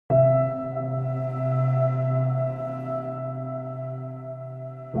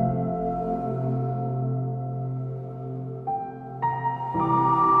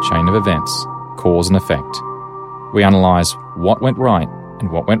chain of events, cause and effect. We analyse what went right and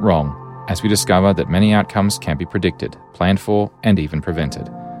what went wrong as we discover that many outcomes can be predicted, planned for, and even prevented.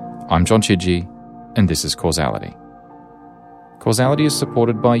 I'm John Chidgey, and this is Causality. Causality is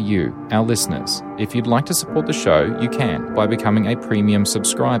supported by you, our listeners. If you'd like to support the show, you can by becoming a premium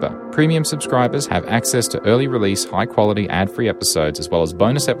subscriber. Premium subscribers have access to early release, high-quality, ad-free episodes, as well as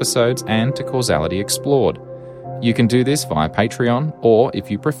bonus episodes and to Causality Explored. You can do this via Patreon, or if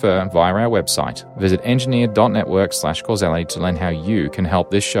you prefer, via our website. Visit engineer.network/causality to learn how you can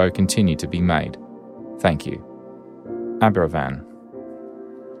help this show continue to be made. Thank you. Aberfan.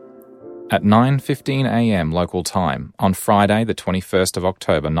 At 9:15 a.m. local time on Friday the 21st of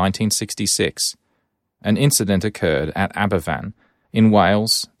October 1966, an incident occurred at Aberfan in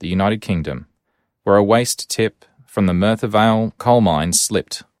Wales, the United Kingdom, where a waste tip from the Merthyr Vale coal mine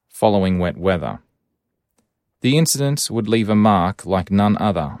slipped following wet weather. The incident would leave a mark like none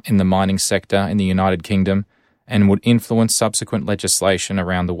other in the mining sector in the United Kingdom and would influence subsequent legislation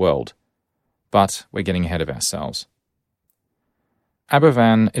around the world. But we're getting ahead of ourselves.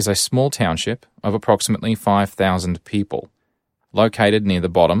 Aberfan is a small township of approximately 5,000 people, located near the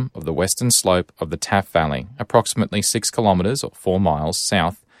bottom of the western slope of the Taff Valley, approximately 6 kilometres or 4 miles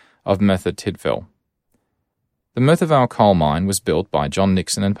south of Merthyr Tydfil. The Merthyr Vale coal mine was built by John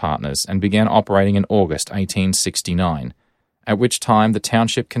Nixon and partners and began operating in August 1869, at which time the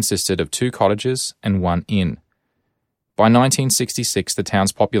township consisted of 2 cottages and 1 inn. By 1966, the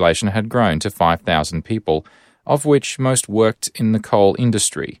town's population had grown to 5,000 people, of which most worked in the coal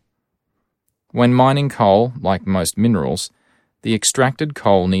industry. When mining coal, like most minerals, the extracted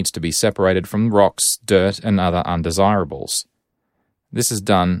coal needs to be separated from rocks, dirt, and other undesirables. This is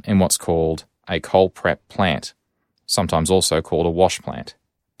done in what's called a coal prep plant, sometimes also called a wash plant.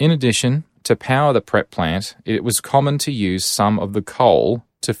 In addition, to power the prep plant, it was common to use some of the coal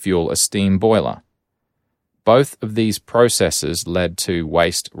to fuel a steam boiler. Both of these processes led to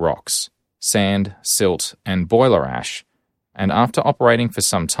waste rocks, sand, silt, and boiler ash, and after operating for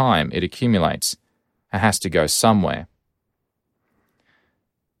some time, it accumulates. It has to go somewhere.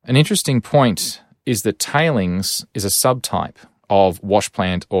 An interesting point is that tailings is a subtype of wash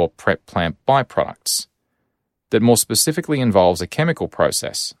plant or prep plant byproducts that more specifically involves a chemical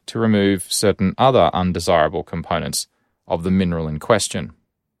process to remove certain other undesirable components of the mineral in question.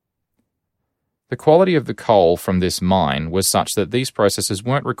 The quality of the coal from this mine was such that these processes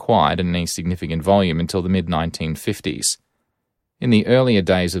weren't required in any significant volume until the mid-1950s. In the earlier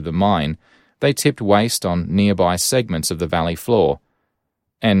days of the mine, they tipped waste on nearby segments of the valley floor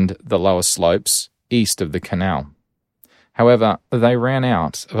and the lower slopes east of the canal. However, they ran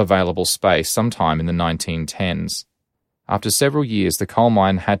out of available space sometime in the 1910s. After several years, the coal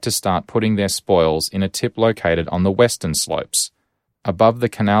mine had to start putting their spoils in a tip located on the western slopes, above the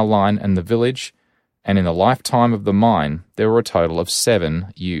canal line and the village, and in the lifetime of the mine, there were a total of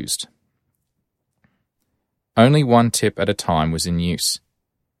 7 used. Only 1 tip at a time was in use.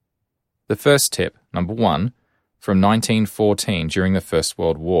 The first tip, number 1, from 1914 during the First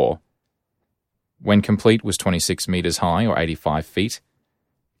World War, when complete was 26 metres high or 85 feet,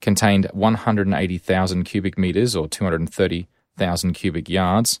 contained 180,000 cubic metres or 230,000 cubic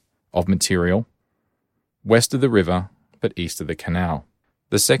yards of material, west of the river but east of the canal.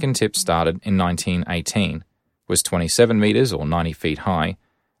 The second tip started in 1918, was 27 metres or 90 feet high,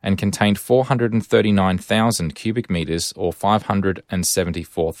 and contained 439,000 cubic metres or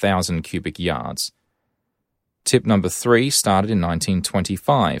 574,000 cubic yards. Tip number 3 started in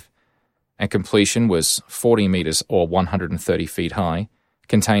 1925, and completion was 40 metres or 130 feet high,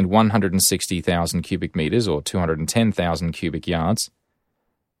 contained 160,000 cubic metres or 210,000 cubic yards.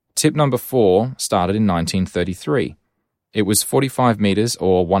 Tip number 4 started in 1933. It was 45 metres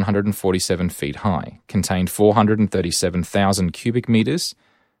or 147 feet high, contained 437,000 cubic metres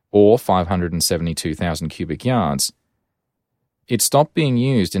or 572,000 cubic yards. It stopped being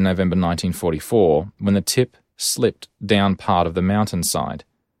used in November 1944 when the tip slipped down part of the mountainside.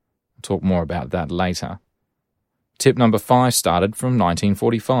 I'll talk more about that later. Tip number 5 started from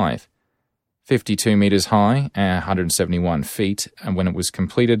 1945, 52 metres high and 171 feet, and when it was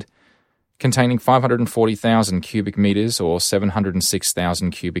completed, containing 540,000 cubic metres or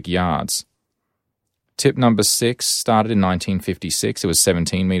 706,000 cubic yards. Tip number 6 started in 1956. It was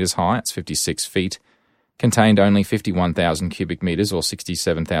 17 metres high, it's 56 feet, contained only 51,000 cubic metres or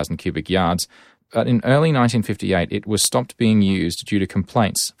 67,000 cubic yards, but in early 1958 it was stopped being used due to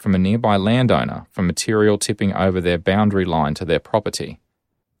complaints from a nearby landowner for material tipping over their boundary line to their property.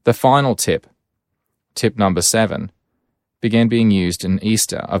 The final tip, tip number 7, began being used in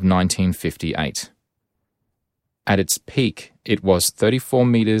Easter of 1958. At its peak, it was 34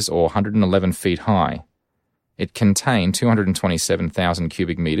 meters or 111 feet high. It contained 227,000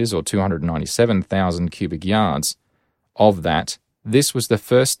 cubic meters or 297,000 cubic yards. Of that, this was the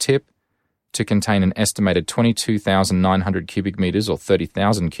first tip to contain an estimated 22,900 cubic meters or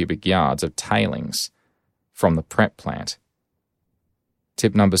 30,000 cubic yards of tailings from the prep plant.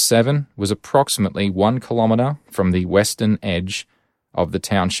 Tip number 7 was approximately 1 kilometer from the western edge of the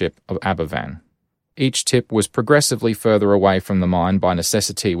township of Aberfan. Each tip was progressively further away from the mine by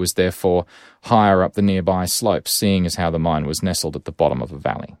necessity, was therefore higher up the nearby slopes, seeing as how the mine was nestled at the bottom of a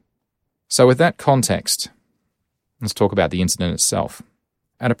valley. So with that context, let's talk about the incident itself.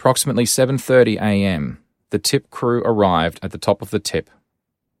 At approximately 7:30 a.m., the tip crew arrived at the top of the tip.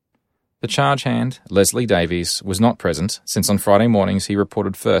 The charge hand, Leslie Davies, was not present, since on Friday mornings he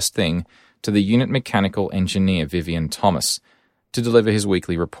reported first thing to the unit mechanical engineer Vivian Thomas to deliver his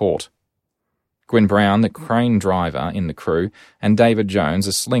weekly report. Gwyn Brown, the crane driver in the crew, and David Jones,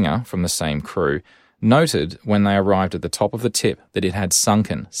 a slinger from the same crew, noted when they arrived at the top of the tip that it had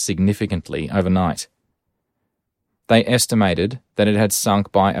sunken significantly overnight. They estimated that it had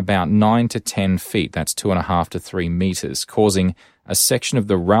sunk by about 9 to 10 feet, that's 2.5 to 3 meters, causing a section of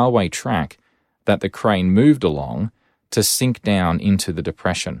the railway track that the crane moved along to sink down into the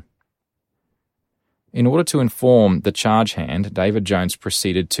depression. In order to inform the charge hand, David Jones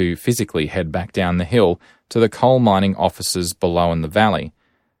proceeded to physically head back down the hill to the coal mining offices below in the valley.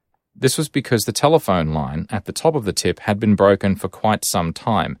 This was because the telephone line at the top of the tip had been broken for quite some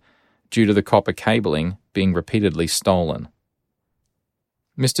time, due to the copper cabling being repeatedly stolen.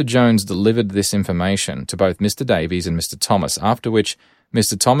 Mr. Jones delivered this information to both Mr. Davies and Mr. Thomas, after which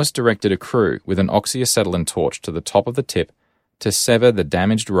Mr. Thomas directed a crew with an oxyacetylene torch to the top of the tip to sever the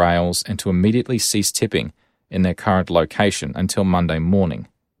damaged rails and to immediately cease tipping in their current location until Monday morning.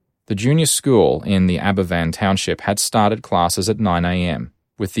 The junior school in the Aberfan township had started classes at 9 a.m.,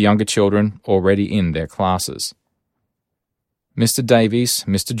 with the younger children already in their classes. Mr. Davies,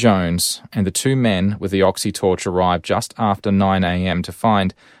 Mr. Jones, and the two men with the oxy torch arrived just after 9 a.m. to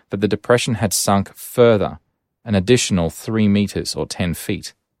find that the depression had sunk further, an additional 3 meters or 10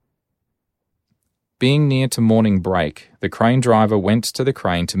 feet. Being near to morning break, the crane driver went to the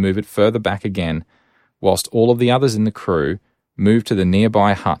crane to move it further back again, whilst all of the others in the crew moved to the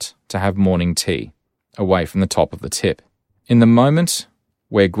nearby hut to have morning tea, away from the top of the tip. In the moment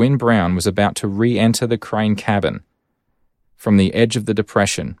where Gwyn Brown was about to re-enter the crane cabin from the edge of the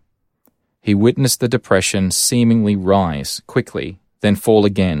depression, he witnessed the depression seemingly rise quickly, then fall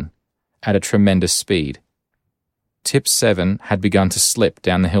again at a tremendous speed. Tip 7 had begun to slip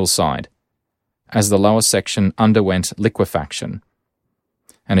down the hillside as the lower section underwent liquefaction,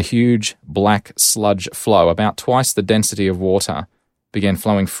 and a huge black sludge flow, about twice the density of water, began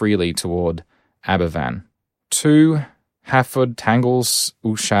flowing freely toward Aberfan. 2 Hafod Tangles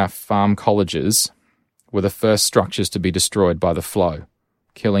Usha farm colleges were the first structures to be destroyed by the flow,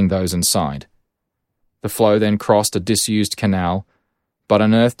 killing those inside. The flow then crossed a disused canal, but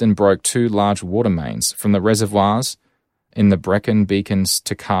unearthed and broke 2 large water mains from the reservoirs in the Brecon Beacons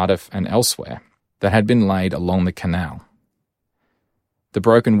to Cardiff and elsewhere that had been laid along the canal. The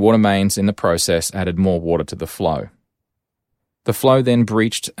broken water mains in the process added more water to the flow. The flow then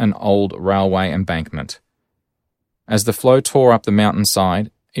breached an old railway embankment. As the flow tore up the mountainside,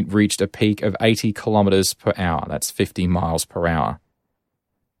 it reached a peak of 80 kilometers per hour, that's 50 miles per hour.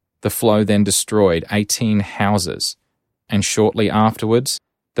 The flow then destroyed 18 houses, and shortly afterwards,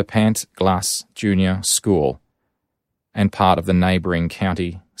 the Pant Glass Junior School and part of the neighbouring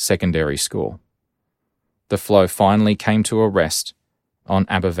county secondary school. The flow finally came to a rest on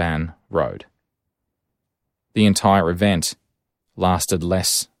Aberfan Road. The entire event lasted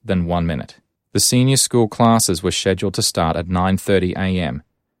less than 1 minute. The senior school classes were scheduled to start at 9:30 a.m.,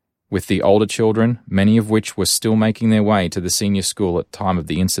 with the older children, many of which were still making their way to the senior school at the time of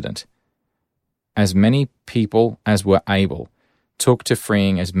the incident. As many people as were able took to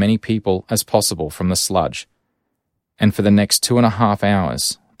freeing as many people as possible from the sludge, and for the next 2.5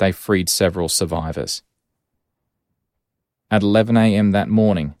 hours they freed several survivors. At 11 a.m. that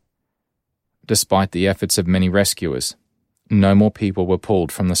morning, despite the efforts of many rescuers, no more people were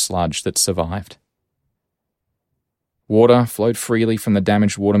pulled from the sludge that survived. Water flowed freely from the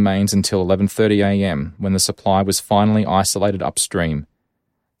damaged water mains until 11:30 a.m. when the supply was finally isolated upstream,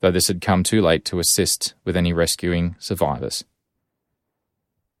 though this had come too late to assist with any rescuing survivors.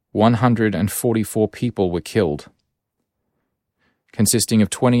 144 people were killed, consisting of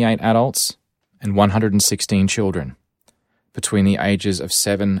 28 adults and 116 children, between the ages of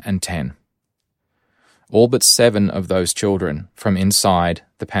 7 and 10. All but 7 of those children from inside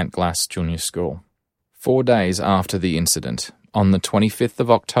the Pant Glass Junior School. 4 days after the incident, on the 25th of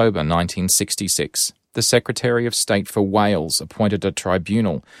October 1966, the Secretary of State for Wales appointed a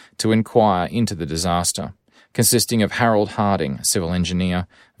tribunal to inquire into the disaster, consisting of Harold Harding, civil engineer,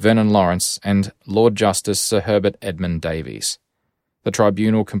 Vernon Lawrence, and Lord Justice Sir Herbert Edmund Davies. The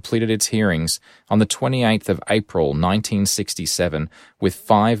tribunal completed its hearings on the 28th of April 1967 with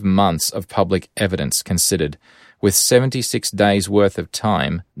 5 months of public evidence considered, with 76 days' worth of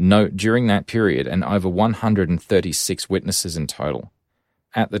time during that period and over 136 witnesses in total.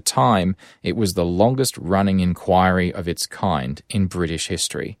 At the time, it was the longest-running inquiry of its kind in British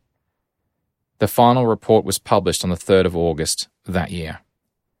history. The final report was published on the 3rd of August that year.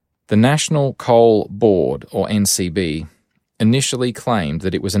 The National Coal Board, or NCB, initially claimed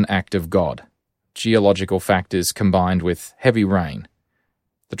that it was an act of God, geological factors combined with heavy rain.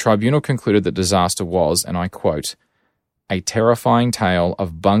 The tribunal concluded that disaster was, and I quote, "a terrifying tale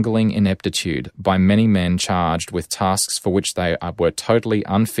of bungling ineptitude by many men charged with tasks for which they were totally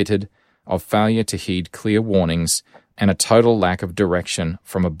unfitted, of failure to heed clear warnings, and a total lack of direction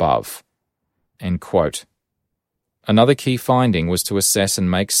from above." End quote. Another key finding was to assess and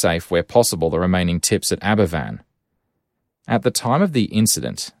make safe where possible the remaining tips at Aberfan. At the time of the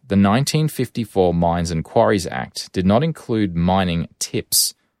incident, the 1954 Mines and Quarries Act did not include mining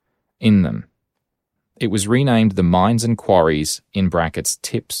tips in them. It was renamed the Mines and Quarries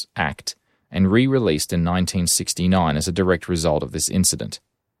 (Tips) Act and re-released in 1969 as a direct result of this incident.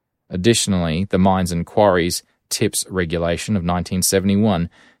 Additionally, the Mines and Quarries Tips Regulation of 1971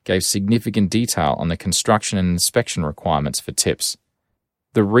 gave significant detail on the construction and inspection requirements for tips.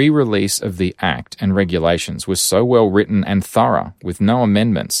 The re-release of the Act and regulations was so well written and thorough, with no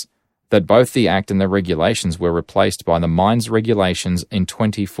amendments, that both the Act and the regulations were replaced by the Mines Regulations in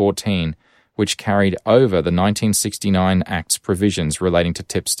 2014, which carried over the 1969 Act's provisions relating to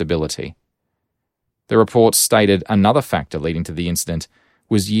tip stability. The report stated another factor leading to the incident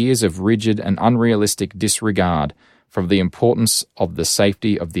was years of rigid and unrealistic disregard for the importance of the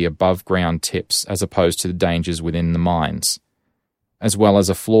safety of the above-ground tips as opposed to the dangers within the mines, as well as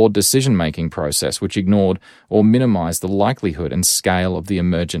a flawed decision-making process which ignored or minimized the likelihood and scale of the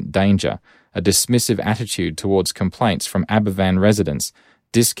emergent danger, a dismissive attitude towards complaints from Aberfan residents,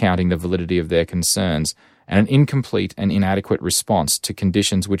 discounting the validity of their concerns, and an incomplete and inadequate response to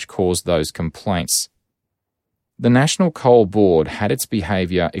conditions which caused those complaints. The National Coal Board had its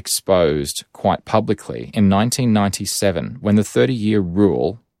behaviour exposed quite publicly in 1997 when the 30-year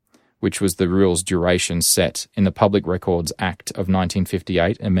rule, which was the rule's duration set in the Public Records Act of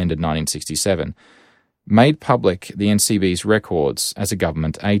 1958, amended 1967, made public the NCB's records as a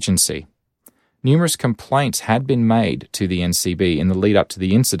government agency. Numerous complaints had been made to the NCB in the lead-up to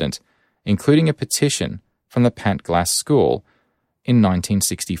the incident, including a petition from the Pantglas School in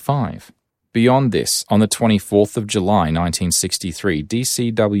 1965. Beyond this, on the 24th of July 1963,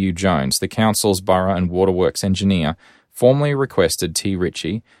 DCW Jones, the Council's Borough and Waterworks engineer, formally requested T.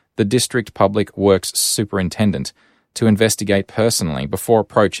 Ritchie, the District Public Works Superintendent, to investigate personally before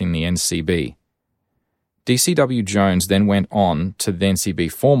approaching the NCB. DCW Jones then went on to the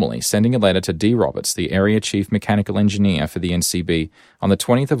NCB formally, sending a letter to D. Roberts, the Area Chief Mechanical Engineer for the NCB, on the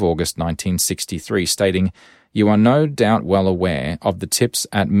 20th of August 1963, stating, "You are no doubt well aware of the tips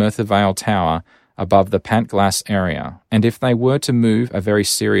at Merthyr Vale Tower above the Pantglas area, and if they were to move, a very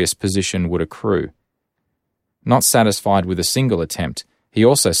serious position would accrue." Not satisfied with a single attempt, he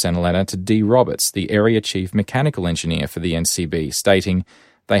also sent a letter to D. Roberts, the Area Chief Mechanical Engineer for the NCB, stating,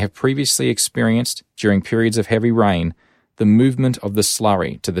 "They have previously experienced, during periods of heavy rain, the movement of the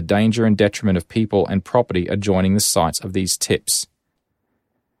slurry to the danger and detriment of people and property adjoining the sites of these tips."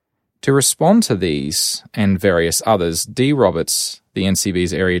 To respond to these and various others, D. Roberts, the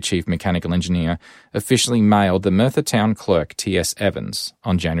NCB's Area Chief Mechanical Engineer, officially mailed the Merthyr Town Clerk T.S. Evans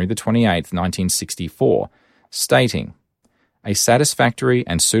on January 28, 1964, stating, "A satisfactory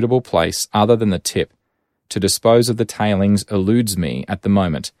and suitable place other than the tip to dispose of the tailings eludes me at the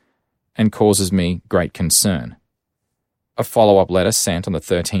moment and causes me great concern." A follow-up letter sent on the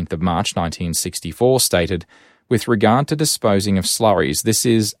 13th of March 1964 stated, "With regard to disposing of slurries, this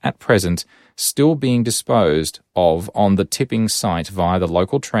is, at present, still being disposed of on the tipping site via the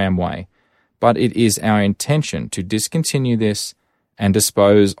local tramway, but it is our intention to discontinue this and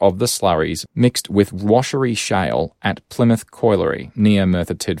dispose of the slurries mixed with washery shale at Plymouth Colliery, near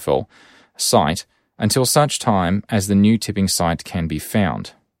Merthyr Tydfil site, until such time as the new tipping site can be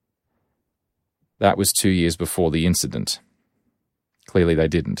found." That was 2 years before the incident. Clearly they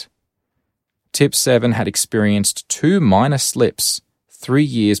didn't. Tip 7 had experienced 2 minor slips 3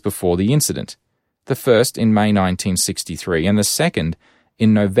 years before the incident, the first in May 1963 and the second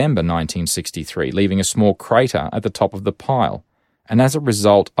in November 1963, leaving a small crater at the top of the pile, and as a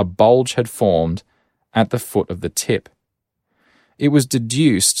result, a bulge had formed at the foot of the tip. It was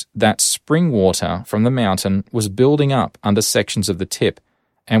deduced that spring water from the mountain was building up under sections of the tip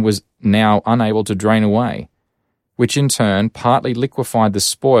and was now unable to drain away, which in turn partly liquefied the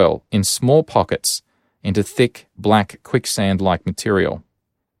spoil in small pockets into thick, black, quicksand-like material.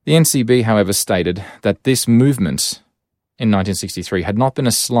 The NCB, however, stated that this movement in 1963 had not been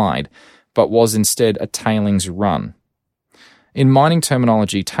a slide, but was instead a tailings run. In mining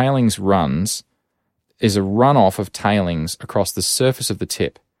terminology, tailings runs is a runoff of tailings across the surface of the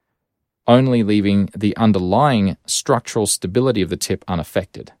tip, only leaving the underlying structural stability of the tip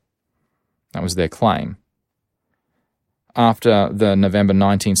unaffected. That was their claim. After the November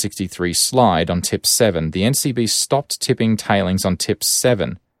 1963 slide on Tip 7, the NCB stopped tipping tailings on Tip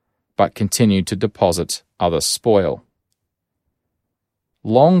 7, but continued to deposit other spoil.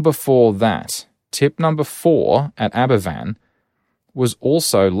 Long before that, Tip number 4 at Aberfan was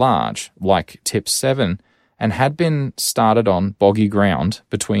also large, like Tip 7, and had been started on boggy ground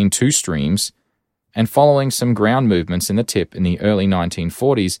between two streams, and following some ground movements in the tip in the early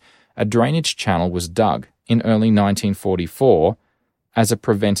 1940s, a drainage channel was dug in early 1944 as a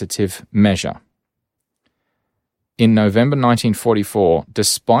preventative measure. In November 1944,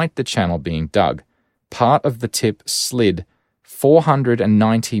 despite the channel being dug, part of the tip slid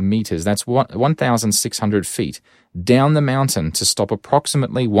 490 meters, that's 1,600 feet, down the mountain to stop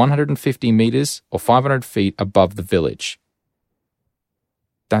approximately 150 meters or 500 feet above the village.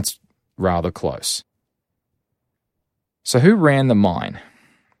 That's rather close. So who ran the mine?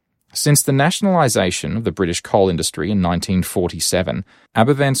 Since the nationalisation of the British coal industry in 1947,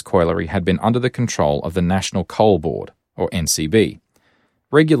 Aberfan's colliery had been under the control of the National Coal Board, or NCB.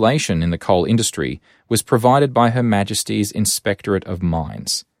 Regulation in the coal industry was provided by Her Majesty's Inspectorate of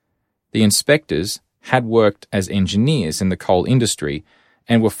Mines. The inspectors had worked as engineers in the coal industry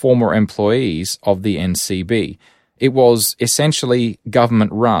and were former employees of the NCB. It was essentially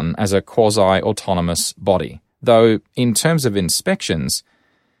government-run as a quasi-autonomous body, though in terms of inspections,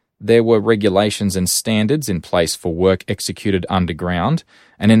 there were regulations and standards in place for work executed underground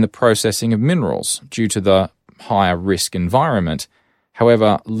and in the processing of minerals due to the higher risk environment.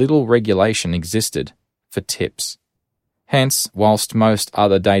 However, little regulation existed for tips. Hence, whilst most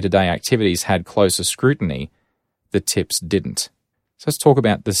other day-to-day activities had closer scrutiny, the tips didn't. So let's talk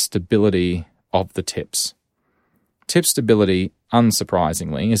about the stability of the tips. Tip stability,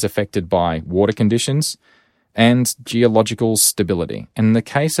 unsurprisingly, is affected by water conditions and geological stability. And in the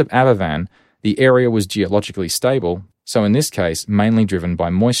case of Aberfan, the area was geologically stable, so in this case, mainly driven by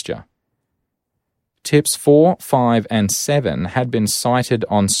moisture. Tips 4, 5, and 7 had been sited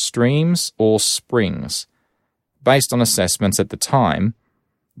on streams or springs. Based on assessments at the time,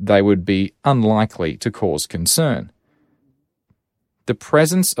 they would be unlikely to cause concern. The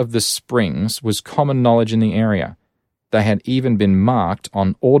presence of the springs was common knowledge in the area. They had even been marked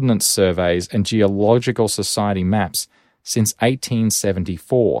on Ordnance surveys and Geological Society maps since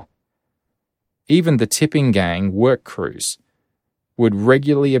 1874. Even the tipping gang work crews would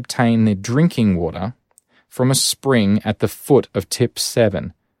regularly obtain their drinking water from a spring at the foot of Tip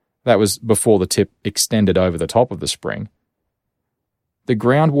 7. That was before the tip extended over the top of the spring. The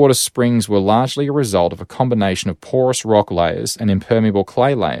groundwater springs were largely a result of a combination of porous rock layers and impermeable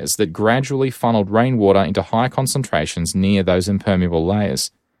clay layers that gradually funneled rainwater into high concentrations near those impermeable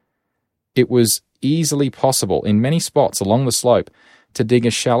layers. It was easily possible in many spots along the slope to dig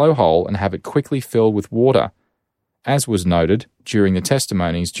a shallow hole and have it quickly filled with water, as was noted during the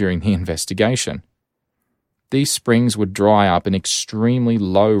testimonies during the investigation. These springs would dry up in extremely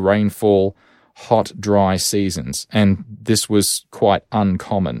low rainfall, hot, dry seasons, and this was quite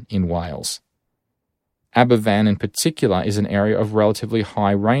uncommon in Wales. Aberfan in particular is an area of relatively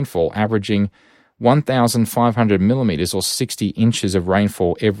high rainfall, averaging 1,500 millimetres or 60 inches of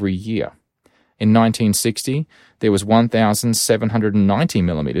rainfall every year. In 1960, there was 1,790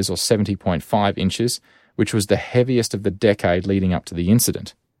 millimetres or 70.5 inches, which was the heaviest of the decade leading up to the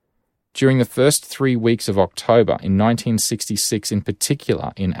incident. During the first 3 weeks of October in 1966 in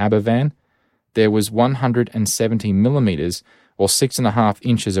particular in Aberfan, there was 170 millimetres or 6.5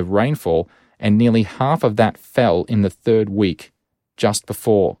 inches of rainfall, and nearly half of that fell in the third week, just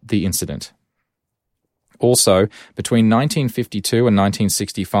before the incident. Also, between 1952 and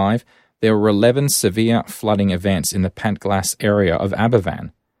 1965, there were 11 severe flooding events in the Pantglas area of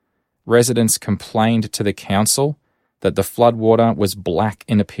Aberfan. Residents complained to the council that the floodwater was black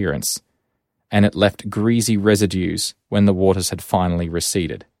in appearance, and it left greasy residues when the waters had finally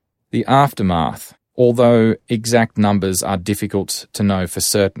receded. The aftermath Although exact numbers are difficult to know for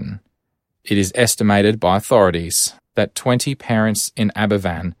certain, it is estimated by authorities that 20 parents in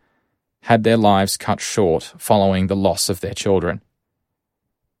Aberfan had their lives cut short following the loss of their children.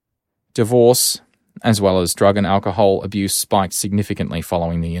 Divorce, as well as drug and alcohol abuse, spiked significantly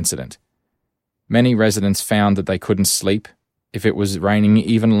following the incident. Many residents found that they couldn't sleep if it was raining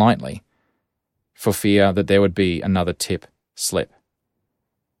even lightly, for fear that there would be another tip slip.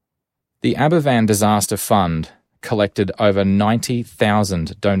 The Aberfan Disaster Fund collected over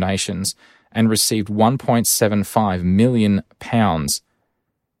 90,000 donations and received £1.75 million.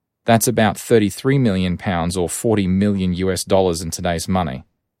 That's about £33 million or $40 million in today's money.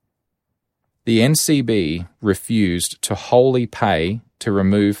 The NCB refused to wholly pay to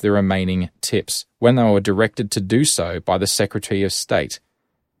remove the remaining tips when they were directed to do so by the Secretary of State.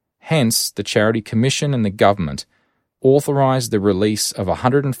 Hence, the Charity Commission and the government authorised the release of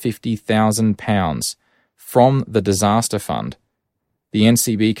 £150,000 from the Disaster Fund. The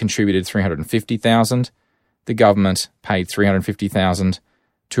NCB contributed $350,000. The government paid $350,000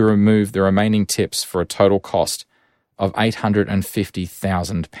 to remove the remaining tips for a total cost of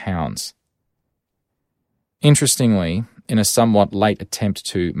 £850,000. Interestingly, in a somewhat late attempt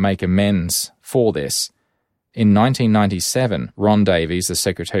to make amends for this, in 1997, Ron Davies, the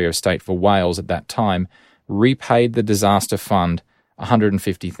Secretary of State for Wales at that time, repaid the Disaster Fund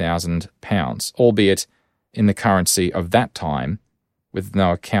 £150,000, albeit in the currency of that time, with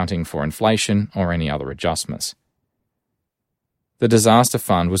no accounting for inflation or any other adjustments. The Disaster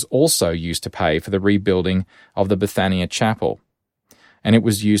Fund was also used to pay for the rebuilding of the Bethania Chapel, and it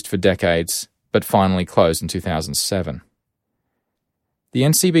was used for decades, but finally closed in 2007. The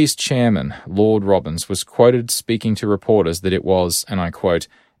NCB's chairman, Lord Robbins, was quoted speaking to reporters that it was, and I quote,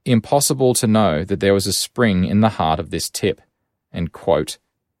 "impossible to know that there was a spring in the heart of this tip," end quote.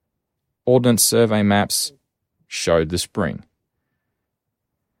 Ordnance Survey maps showed the spring.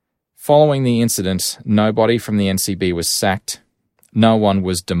 Following the incident, nobody from the NCB was sacked, no one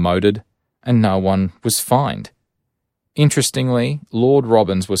was demoted, and no one was fined. Interestingly, Lord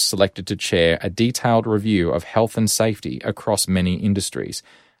Robbins was selected to chair a detailed review of health and safety across many industries,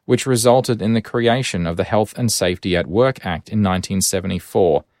 which resulted in the creation of the Health and Safety at Work Act in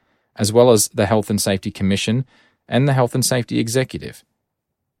 1974, as well as the Health and Safety Commission and the Health and Safety Executive.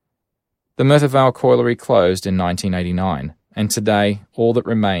 The Merthyr Vale Colliery closed in 1989, and today all that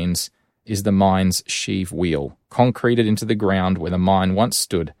remains is the mine's sheave wheel, concreted into the ground where the mine once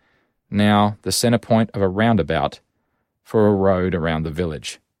stood, now the centre point of a roundabout for a road around the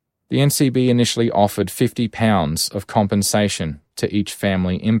village. The NCB initially offered £50 of compensation to each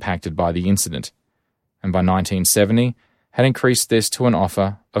family impacted by the incident, and by 1970 had increased this to an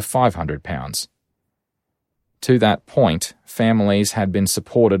offer of £500. To that point, families had been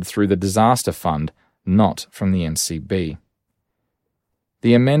supported through the Disaster Fund, not from the NCB.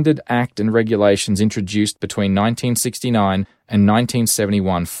 The amended Act and regulations introduced between 1969 and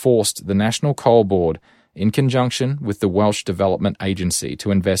 1971 forced the National Coal Board, in conjunction with the Welsh Development Agency,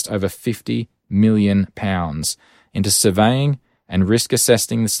 to invest over £50 million into surveying and risk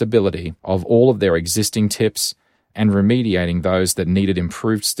assessing the stability of all of their existing tips and remediating those that needed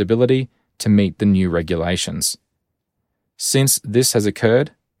improved stability to meet the new regulations. Since this has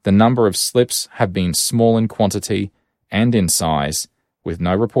occurred, the number of slips have been small in quantity and in size, with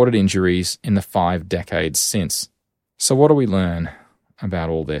no reported injuries in the 5 decades since. So what do we learn about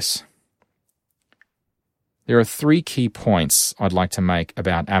all this? There are 3 key points I'd like to make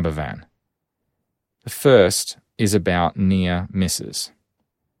about Aberfan. The first is about near misses.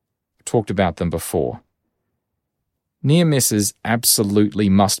 I talked about them before. Near misses absolutely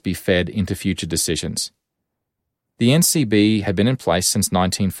must be fed into future decisions. The NCB had been in place since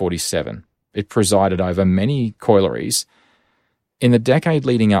 1947. It presided over many collieries. In the decade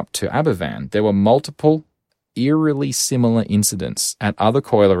leading up to Aberfan, there were multiple, eerily similar incidents at other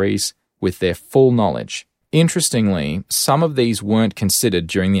collieries with their full knowledge. Interestingly, some of these weren't considered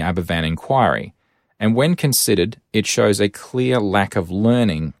during the Aberfan inquiry, and when considered, it shows a clear lack of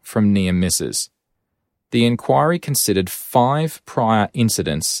learning from near misses. The inquiry considered 5 prior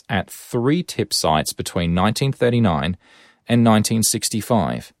incidents at 3 tip sites between 1939 and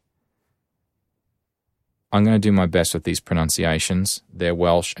 1965. I'm going to do my best with these pronunciations. They're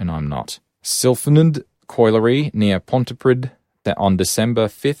Welsh and I'm not. Silfanund Colliery near Pontypridd on December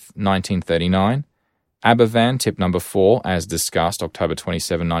 5th, 1939. Aberfan tip number 4, as discussed, October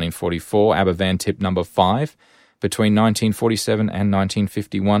 27, 1944. Aberfan tip number 5, between 1947 and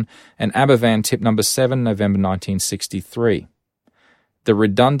 1951. And Aberfan tip number 7, November 1963. The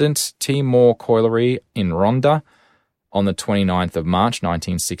redundant Timor Colliery in Rhondda on the 29th of March,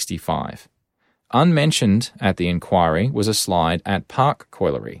 1965. Unmentioned at the inquiry was a slide at Park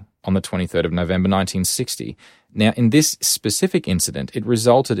Colliery on the 23rd of November 1960. Now, in this specific incident, it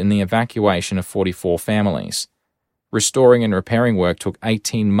resulted in the evacuation of 44 families. Restoring and repairing work took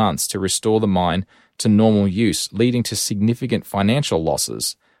 18 months to restore the mine to normal use, leading to significant financial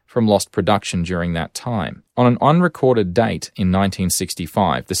losses from lost production during that time. On an unrecorded date in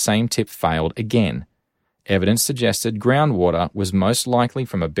 1965, the same tip failed again. Evidence suggested groundwater was most likely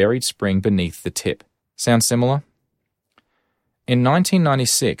from a buried spring beneath the tip. Sound similar? In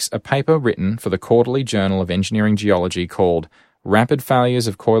 1996, a paper written for the Quarterly Journal of Engineering Geology called Rapid Failures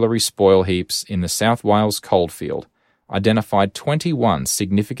of Colliery Spoil Heaps in the South Wales Coalfield identified 21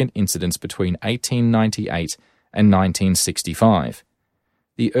 significant incidents between 1898 and 1965.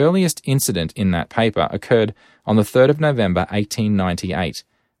 The earliest incident in that paper occurred on the 3rd of November 1898,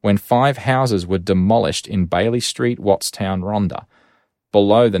 when 5 houses were demolished in Bailey Street, Wattstown, Rhondda,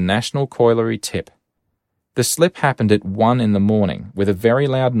 below the National Colliery tip. The slip happened at 1 in the morning with a very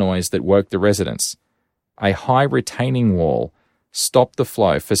loud noise that woke the residents. A high retaining wall stopped the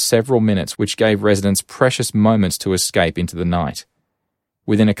flow for several minutes, which gave residents precious moments to escape into the night.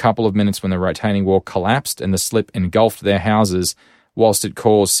 Within a couple of minutes, when the retaining wall collapsed and the slip engulfed their houses, whilst it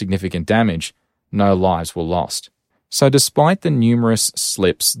caused significant damage, no lives were lost. So despite the numerous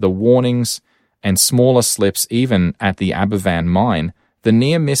slips, the warnings, and smaller slips even at the Aberfan mine, the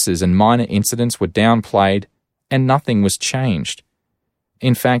near misses and minor incidents were downplayed and nothing was changed.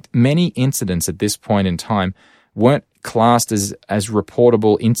 In fact, many incidents at this point in time weren't classed as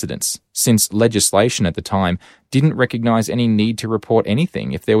reportable incidents, since legislation at the time didn't recognize any need to report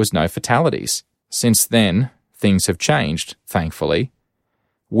anything if there was no fatalities. Since then, things have changed, thankfully.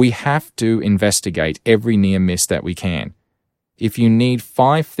 We have to investigate every near miss that we can. If you need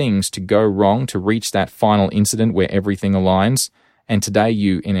 5 things to go wrong to reach that final incident where everything aligns, and today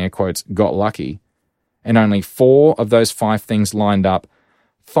you, in air quotes, got lucky, and only 4 of those 5 things lined up,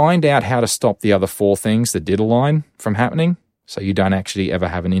 find out how to stop the other 4 things that did align from happening so you don't actually ever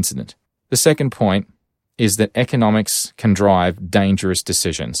have an incident. The second point is that economics can drive dangerous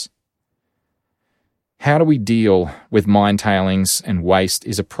decisions. How do we deal with mine tailings and waste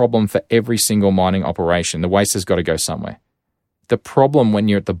is a problem for every single mining operation. The waste has got to go somewhere. The problem when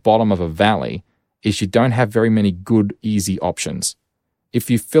you're at the bottom of a valley is you don't have very many good, easy options. If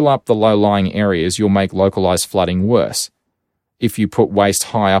you fill up the low-lying areas, you'll make localized flooding worse. If you put waste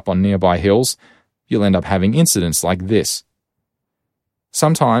high up on nearby hills, you'll end up having incidents like this.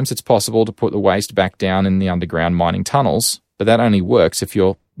 Sometimes it's possible to put the waste back down in the underground mining tunnels, but that only works if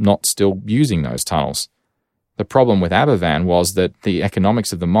you're not still using those tunnels. The problem with Aberfan was that the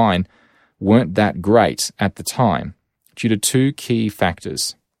economics of the mine weren't that great at the time, due to 2 key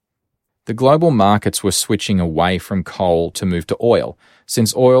factors. The global markets were switching away from coal to move to oil,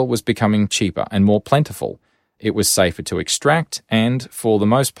 since oil was becoming cheaper and more plentiful. It was safer to extract and, for the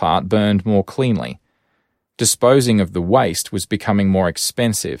most part, burned more cleanly. Disposing of the waste was becoming more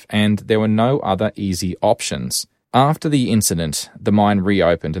expensive, and there were no other easy options. After the incident, the mine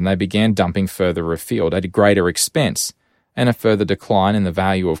reopened and they began dumping further afield at a greater expense, and a further decline in the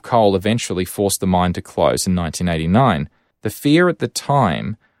value of coal eventually forced the mine to close in 1989. The fear at the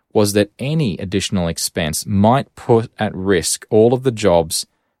time was that any additional expense might put at risk all of the jobs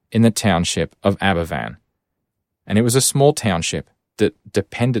in the township of Aberfan. And it was a small township that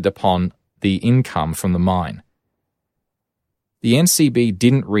depended upon the income from the mine. The NCB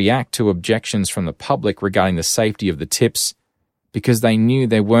didn't react to objections from the public regarding the safety of the tips because they knew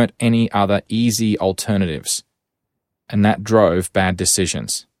there weren't any other easy alternatives, and that drove bad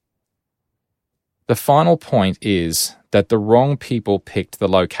decisions. The final point is that the wrong people picked the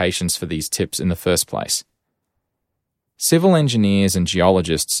locations for these tips in the first place. Civil engineers and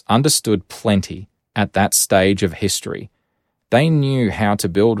geologists understood plenty at that stage of history. They knew how to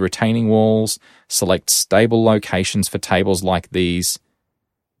build retaining walls, select stable locations for tables like these.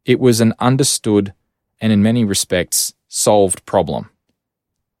 It was an understood and, in many respects, solved problem.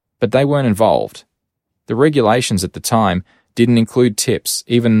 But they weren't involved. The regulations at the time didn't include tips.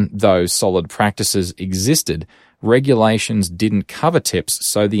 Even though solid practices existed, regulations didn't cover tips,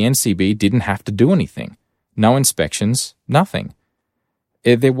 so the NCB didn't have to do anything. No inspections, nothing.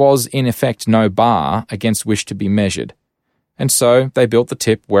 There was, in effect, no bar against which to be measured. And so they built the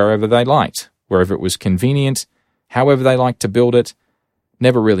tip wherever they liked, wherever it was convenient, however they liked to build it,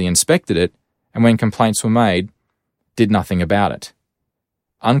 never really inspected it, and when complaints were made, did nothing about it.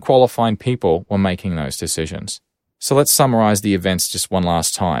 Unqualified people were making those decisions. So let's summarize the events just one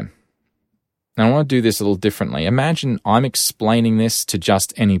last time. Now I want to do this a little differently. Imagine I'm explaining this to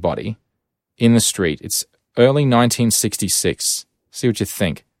just anybody in the street. It's early 1966. See what you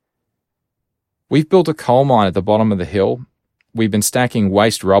think. We've built a coal mine at the bottom of the hill. We've been stacking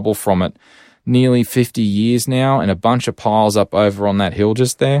waste rubble from it nearly 50 years now, and a bunch of piles up over on that hill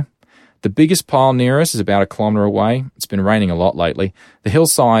just there. The biggest pile near us is about 1 kilometre away. It's been raining a lot lately. The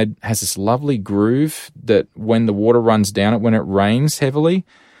hillside has this lovely groove that when the water runs down it, when it rains heavily,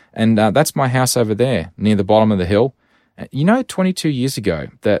 and that's my house over there near the bottom of the hill. 22 years ago,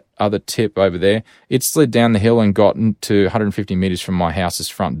 that other tip over there, it slid down the hill and got to 150 metres from my house's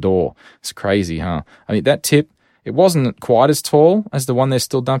front door. It's crazy, huh? I mean, that tip, it wasn't quite as tall as the one they're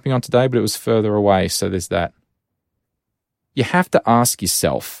still dumping on today, but it was further away, so there's that. You have to ask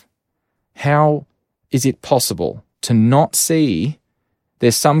yourself, how is it possible to not see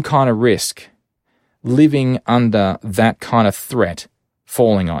there's some kind of risk living under that kind of threat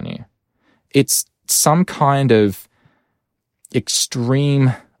falling on you? It's some kind of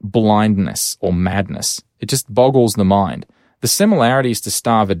extreme blindness or madness. It just boggles the mind. The similarities to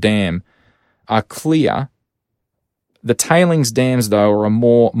Starve a Dam are clear. The tailings dams, though, are a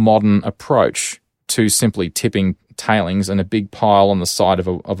more modern approach to simply tipping tailings in a big pile on the side of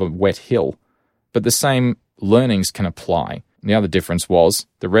a wet hill. But the same learnings can apply. The other difference was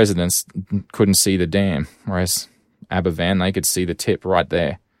the residents couldn't see the dam, whereas Aberfan, they could see the tip right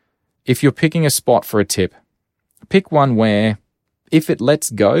there. If you're picking a spot for a tip, pick one where, if it lets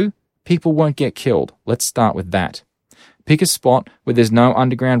go, people won't get killed. Let's start with that. Pick a spot where there's no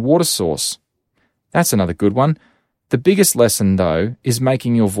underground water source. That's another good one. The biggest lesson, though, is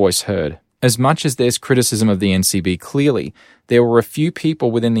making your voice heard. As much as there's criticism of the NCB, clearly, there were a few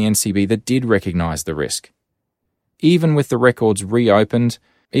people within the NCB that did recognise the risk. Even with the records reopened,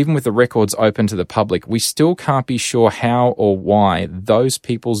 even with the records open to the public, we still can't be sure how or why those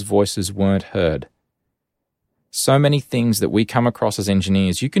people's voices weren't heard. So many things that we come across as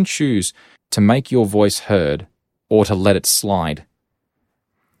engineers, you can choose to make your voice heard or to let it slide.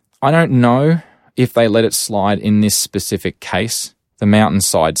 I don't know if they let it slide in this specific case. The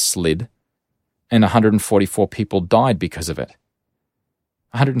mountainside slid, and 144 people died because of it.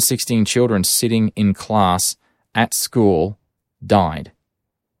 116 children sitting in class at school died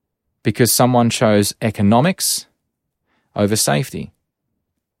because someone chose economics over safety.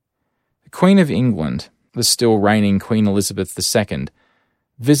 The Queen of England, the still reigning Queen Elizabeth II,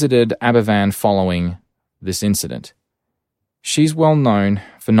 visited Aberfan following this incident. She's well known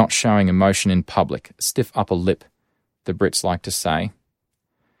for not showing emotion in public, stiff upper lip, the Brits like to say.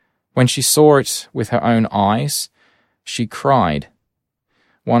 When she saw it with her own eyes, she cried.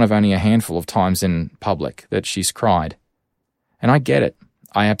 One of only a handful of times in public that she's cried. And I get it.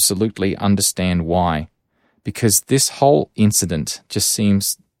 I absolutely understand why. Because this whole incident just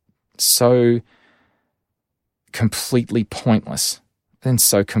seems so completely pointless and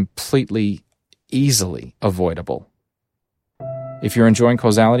so completely easily avoidable. If you're enjoying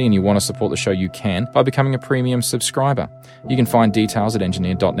Causality and you want to support the show, you can by becoming a premium subscriber. You can find details at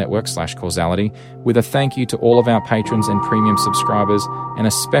engineer.network/causality, with a thank you to all of our patrons and premium subscribers, and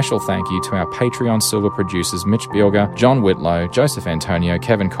a special thank you to our Patreon silver producers Mitch Bielger, John Whitlow, Joseph Antonio,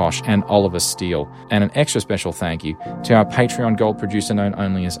 Kevin Kosh, and Oliver Steele. And an extra special thank you to our Patreon gold producer known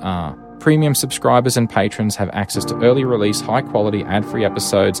only as R. Premium subscribers and patrons have access to early release, high-quality, ad-free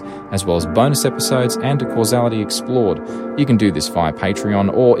episodes, as well as bonus episodes and to Causality Explored. You can do this via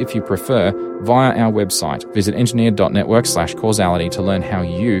Patreon or, if you prefer, via our website. Visit engineer.network/causality to learn how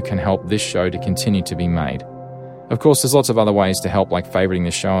you can help this show to continue to be made. Of course, there's lots of other ways to help, like favoriting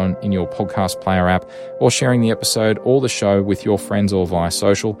the show in your podcast player app, or sharing the episode or the show with your friends or via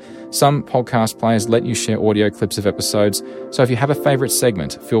social. Some podcast players let you share audio clips of episodes, so if you have a favorite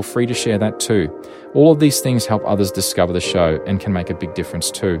segment, feel free to share that too. All of these things help others discover the show and can make a big difference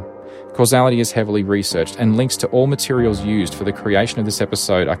too. Causality is heavily researched, and links to all materials used for the creation of this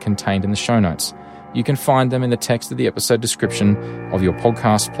episode are contained in the show notes. You can find them in the text of the episode description of your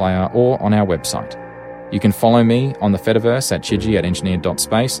podcast player or on our website. You can follow me on the Fediverse at Chidgey at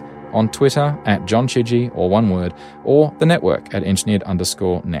engineered.space, on Twitter at John Chidgey, or one word, or the network at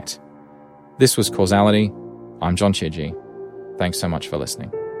engineered_net. This was Causality. I'm John Chidgey. Thanks so much for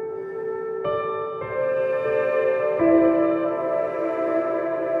listening.